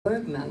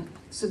Bergman,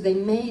 so they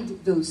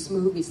made those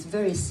movies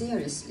very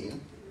seriously.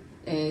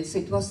 So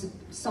it was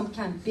some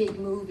kind of big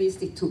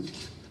movies. It took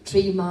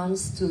 3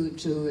 months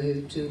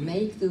to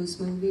make those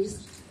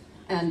movies,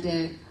 and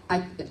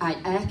I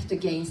act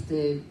against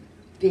the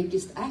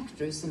biggest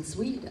actors in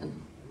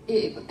Sweden,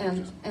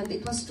 and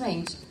it was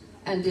strange.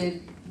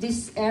 And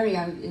this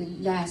area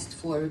lasts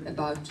for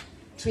about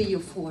 3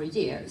 or 4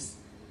 years,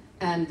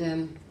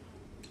 and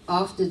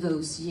after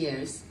those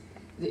years,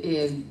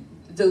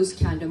 those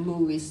kind of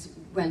movies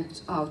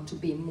went out to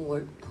be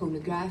more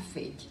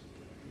pornographic.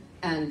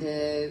 And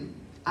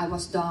I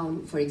was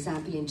down, for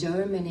example, in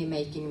Germany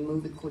making a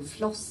movie called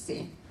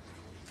Flossie.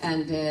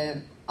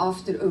 And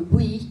after a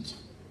week,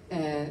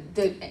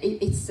 the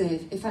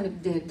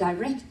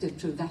director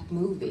to that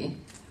movie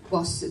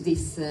was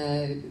this,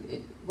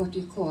 what do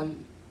you call,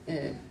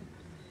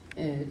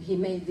 he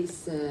made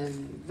this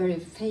very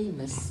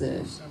famous...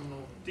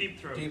 Deep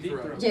Throat.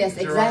 Yes,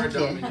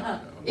 exactly.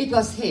 It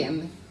was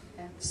him.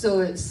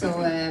 So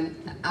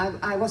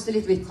I was a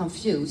little bit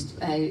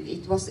confused.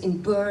 It was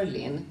in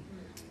Berlin,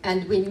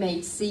 and we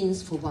made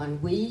scenes for 1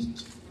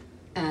 week,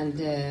 and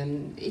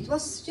it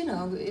was, you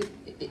know,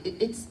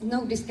 it's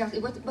no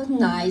discussion. It was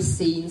nice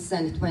scenes,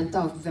 and it went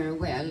out very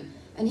well.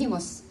 And he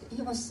was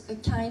a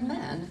kind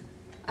man.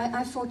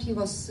 I thought he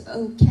was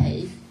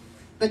okay,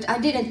 but I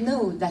didn't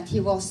know that he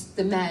was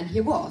the man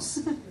he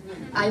was.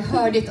 I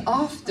heard it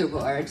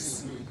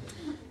afterwards.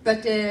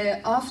 But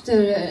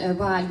after a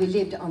while, we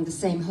lived on the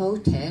same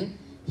hotel.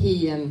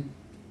 He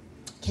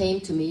came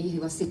to me, he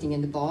was sitting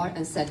in the bar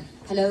and said,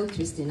 "Hello,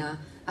 Christina,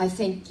 I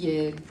think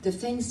the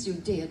things you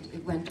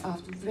did went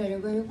out very,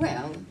 very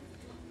well.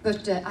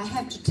 But I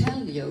have to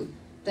tell you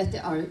that they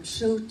are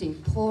shooting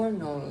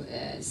porno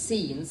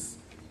scenes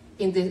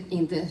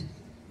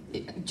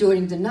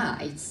during the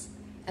nights.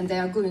 And they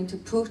are going to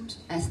put,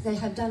 as they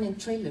have done in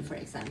Thriller, for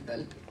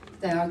example,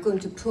 they are going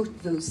to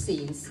put those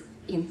scenes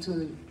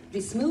into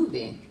this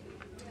movie."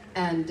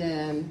 And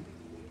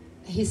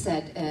he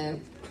said,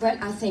 "Well,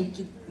 I think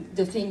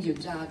the thing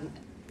you've done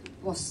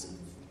was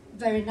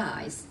very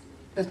nice,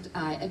 but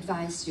I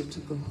advise you to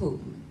go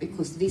home,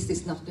 because this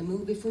is not the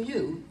movie for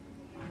you.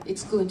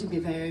 It's going to be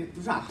very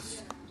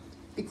rough,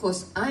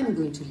 because I'm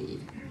going to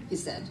leave," he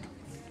said.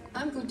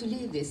 "I'm going to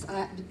leave this.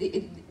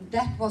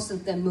 That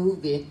wasn't the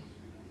movie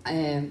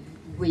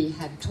we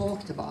had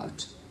talked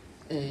about."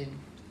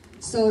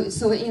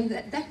 So in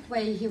that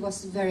way, he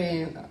was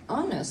very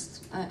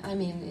honest. I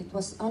mean, it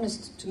was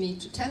honest to me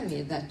to tell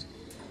me that.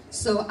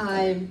 So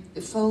I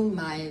phoned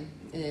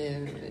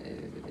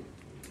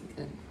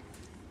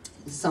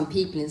some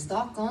people in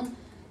Stockholm,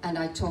 and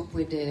I talked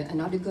with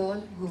another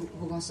girl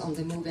who was on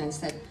the movie and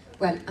said,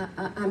 "Well,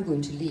 I'm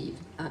going to leave.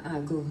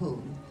 I'll go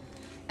home."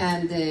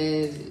 And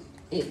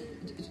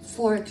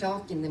 4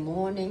 o'clock in the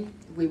morning,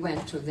 we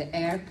went to the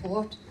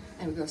airport,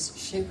 and we was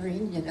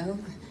shivering, you know,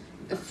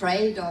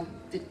 afraid of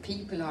the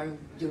people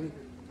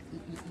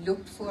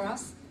looked for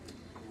us.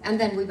 And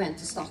then we went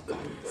to Stockholm.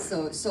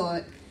 So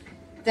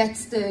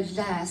that's the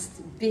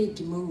last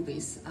big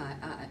movies.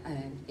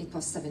 It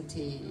was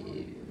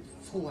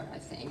 74, I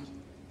think.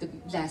 The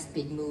last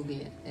big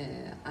movie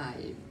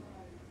I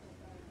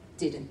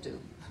didn't do.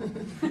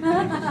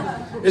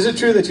 Is it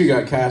true that you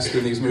got cast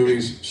in these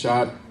movies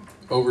shot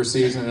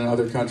overseas and in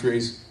other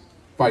countries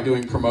by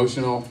doing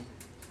promotional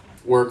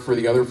work for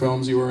the other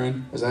films you were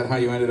in? Is that how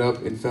you ended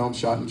up in films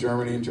shot in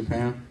Germany and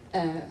Japan?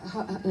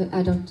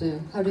 I don't.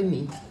 How do you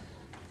mean?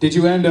 Did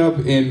you end up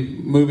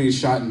in movies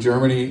shot in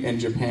Germany and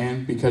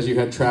Japan because you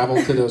had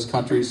traveled to those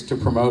countries to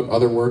promote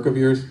other work of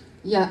yours?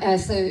 Yeah.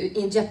 So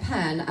in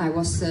Japan, I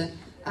was,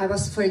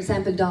 for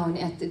example, down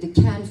at the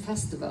Cannes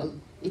Festival.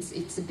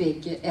 It's a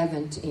big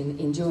event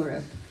in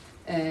Europe,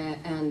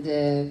 and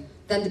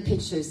then the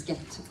pictures get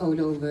all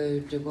over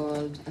the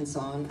world and so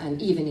on,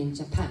 and even in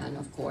Japan,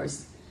 of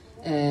course.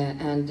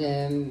 And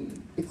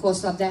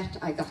because of that,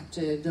 I got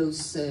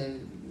those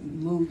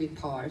movie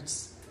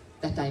parts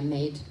that I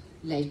made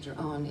later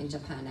on in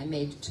Japan. I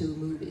made 2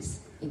 movies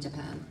in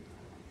Japan.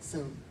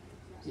 So,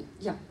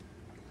 yeah.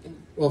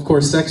 Well, of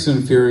course, Sex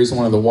and Fury is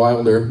one of the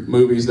wilder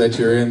movies that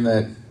you're in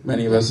that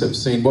many of us have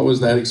seen. What was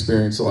that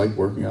experience like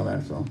working on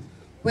that film?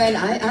 Well,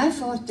 I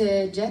thought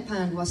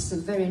Japan was a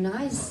very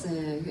nice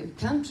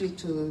country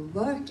to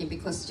work in,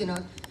 because, you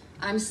know,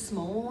 I'm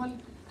small,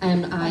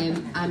 and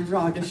I'm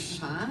rather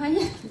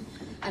shy,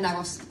 and I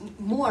was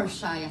more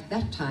shy at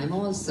that time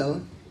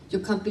also. You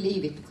can't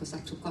believe it, because I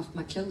took off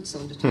my clothes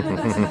all the time.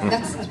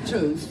 That's the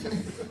truth.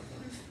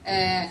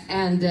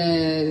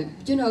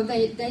 You know,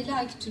 they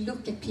like to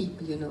look at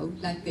people, you know,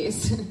 like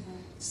this.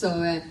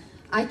 So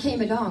I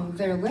came along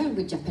very well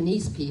with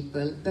Japanese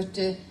people, but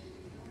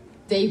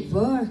they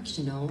work,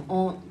 you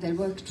know, they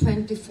work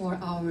 24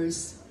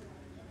 hours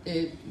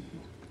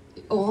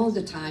all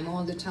the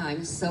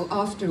time. So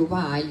after a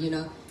while, you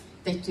know,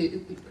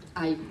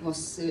 I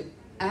was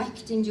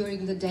acting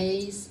during the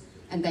days,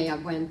 and then I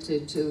went to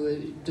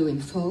doing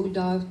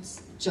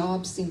fold-outs,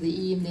 jobs in the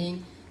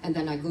evening, and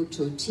then I go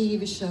to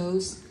TV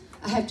shows.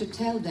 I have to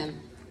tell them,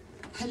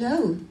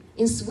 "Hello,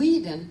 In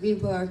Sweden, we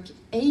work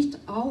 8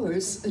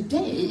 hours a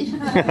day.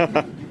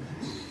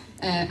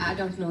 I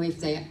don't know if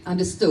they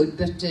understood,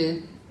 but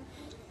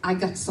I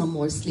got some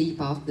more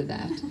sleep after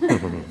that.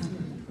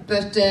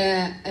 But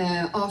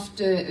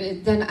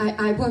then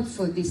I worked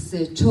for this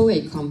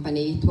Toei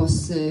company. It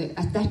was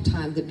at that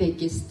time the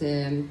biggest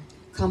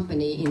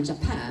company in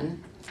Japan,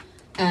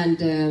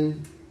 and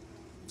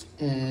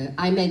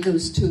I made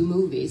those 2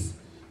 movies.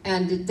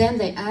 And then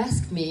they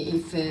asked me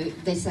if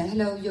they said,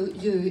 "Hello,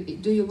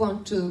 do you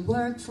want to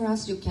work for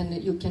us? You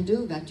can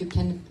do that. You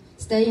can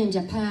stay in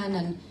Japan,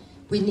 and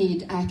we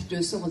need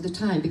actors all the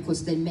time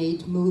because they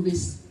made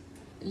movies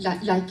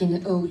like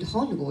in old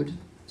Hollywood,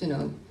 you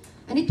know."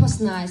 And it was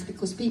nice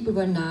because people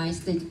were nice.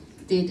 They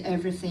did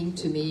everything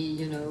to me,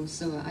 you know,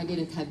 so I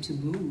didn't have to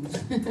move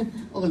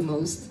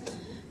almost.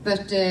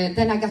 But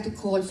then I got a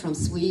call from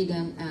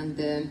Sweden, and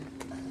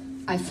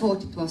I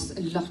thought it was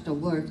a lot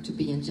of work to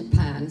be in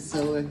Japan,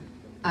 so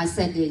I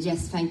said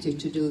yes, thank you,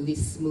 to do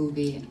this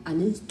movie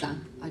Anita.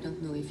 I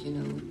don't know if you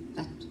know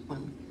that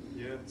one.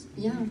 Yes.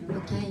 Yeah,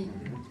 okay.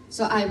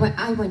 So I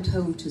went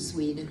home to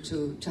Sweden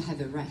to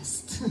have a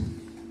rest,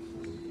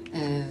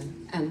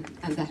 and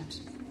that,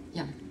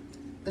 yeah.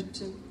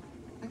 But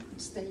I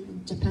could stay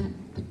in Japan,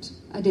 but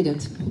I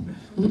didn't.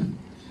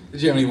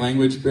 Did you have any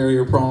language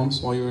barrier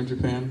problems while you were in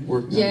Japan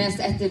working? Yes,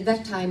 at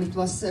that time it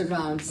was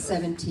around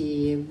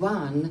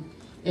 71.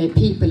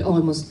 People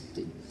almost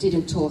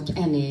didn't talk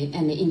any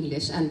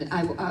English, and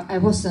I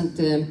wasn't.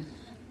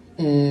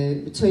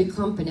 Toy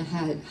company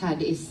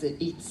had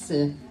its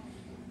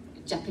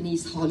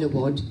Japanese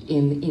Hollywood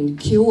in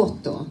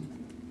Kyoto.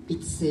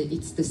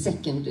 It's the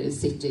second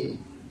city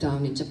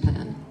down in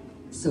Japan,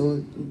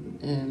 so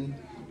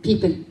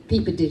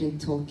people didn't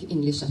talk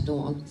English at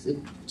all. So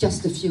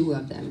just a few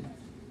of them.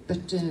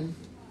 But,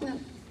 well,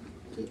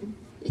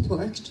 it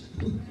worked.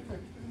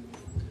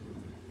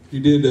 You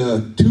did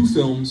 2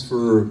 films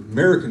for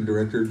American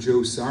director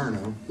Joe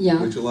Sarno,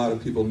 yeah. which a lot of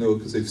people know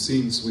because they've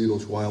seen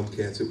Swedish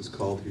Wildcats, it was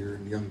called here,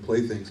 and Young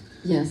Playthings.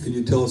 Yes. Can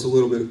you tell us a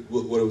little bit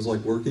what it was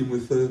like working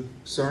with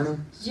Sarno?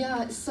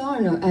 Yeah,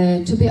 Sarno,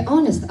 to be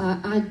honest,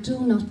 I do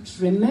not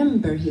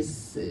remember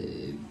his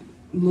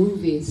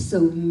movies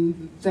so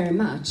very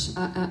much.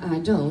 I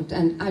don't,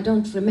 and I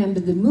don't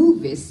remember the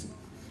movies.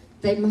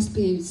 There must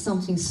be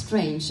something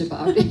strange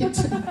about it.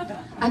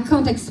 I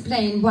can't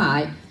explain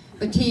why,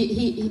 but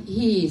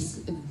he is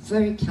a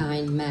very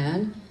kind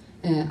man.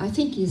 I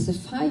think he's a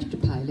fighter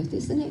pilot,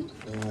 isn't it?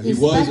 He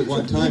was at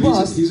one time.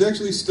 He's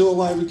actually still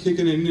alive and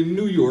kicking in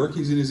New York.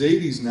 He's in his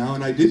 80s now,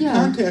 and I did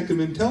contact him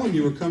and tell him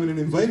you were coming and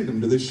invited him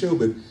to this show,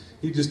 but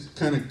he just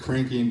kind of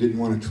cranky and didn't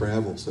want to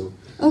travel. So,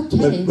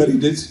 okay. But he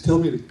did tell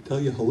me to tell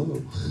you hello.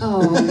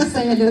 Oh,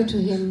 say hello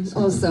to him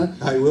also.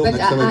 I will next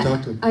time I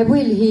talk to him. I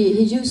will.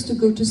 He used to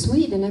go to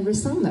Sweden every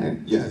summer.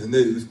 Yeah, and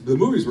the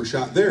movies were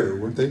shot there,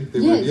 weren't they?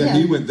 Yeah.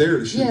 He went there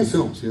to shoot the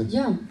films.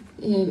 Yeah.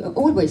 Yeah,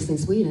 always in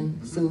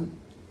Sweden. So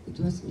it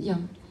was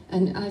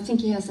and I think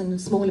he has a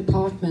small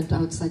apartment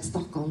outside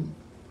Stockholm.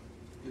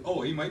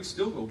 Oh, he might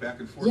still go back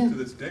and forth to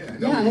this day. I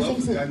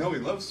know he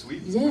loves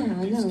Sweden. Yeah,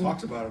 I know. He's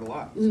talked about it a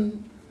lot.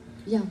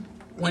 Yeah.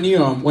 When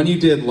you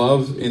did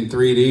Love in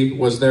 3D,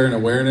 was there an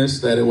awareness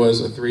that it was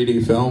a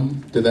 3D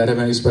film? Did that have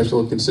any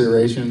special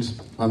considerations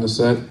on the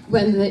set?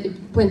 When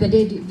they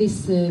did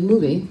this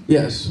movie?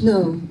 Yes.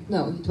 No,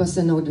 it was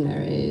an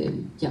ordinary,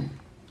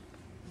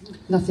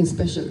 nothing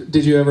special.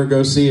 Did you ever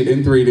go see it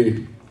in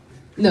 3D?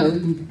 No.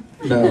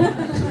 No.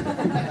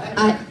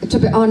 To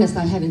be honest,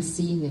 I haven't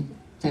seen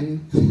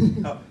them.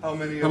 How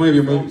many of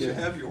your films movies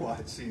have you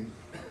seen?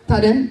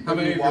 Pardon? Have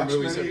you watched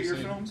movies many have of you your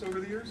seen? films over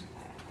the years?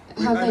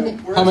 How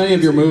many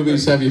of your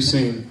movies have you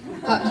seen?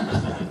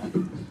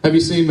 Have you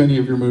seen many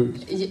of your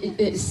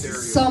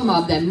movies? Some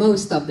of them,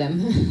 most of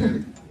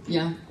them.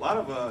 Yeah. A lot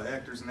of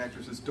actors and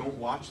actresses don't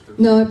watch their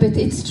No, but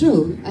it's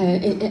true.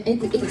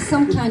 It's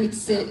some kind.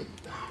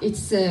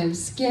 It's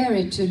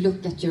scary to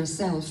look at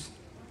yourself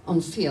on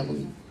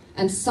film,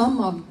 and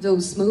some of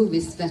those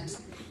movies that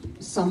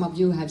some of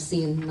you have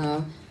seen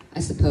now, I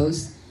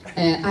suppose,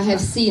 I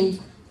have seen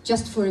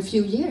just for a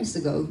few years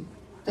ago.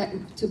 That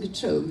to be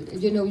true,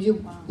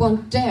 you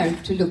won't dare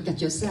to look at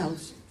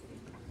yourself.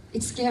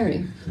 It's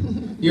scary.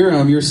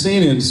 Your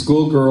scene in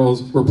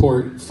Schoolgirls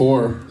Report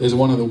 4 is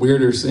one of the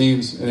weirder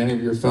scenes in any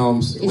of your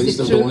films, at least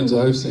of the ones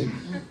I've seen.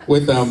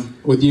 With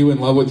you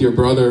in love with your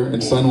brother,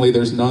 and suddenly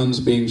there's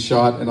nuns being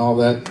shot and all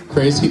that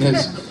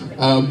craziness.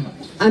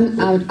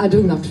 I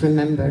do not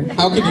remember.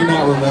 How can you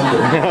not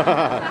remember?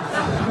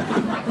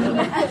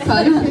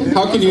 Pardon?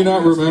 How can you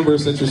not remember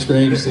such a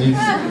strange scene?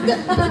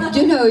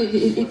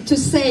 To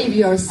save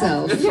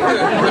yourself, you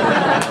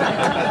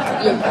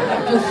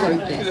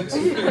forget.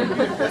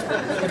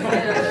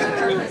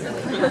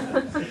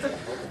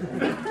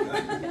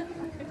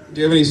 Do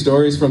you have any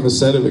stories from the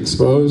set of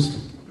Exposed?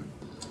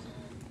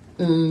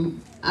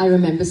 I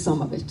remember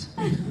some of it.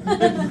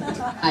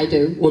 I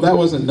do. Well, that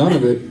wasn't none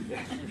of it.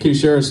 Can you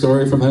share a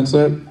story from that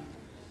set?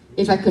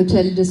 If I could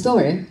tell the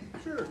story?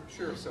 Sure.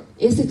 So.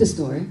 Is it a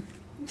story?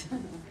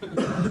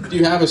 Do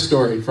you have a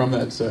story from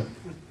that set?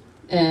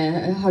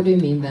 How do you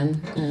mean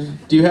then?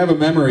 Do you have a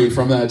memory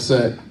from that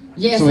set?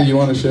 Yes. Something you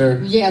want to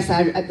share? Yes,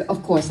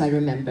 of course I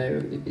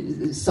remember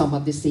some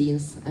of the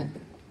scenes,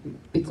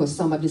 because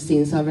some of the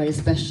scenes are very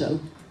special.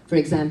 For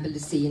example, the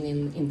scene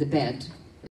in the bed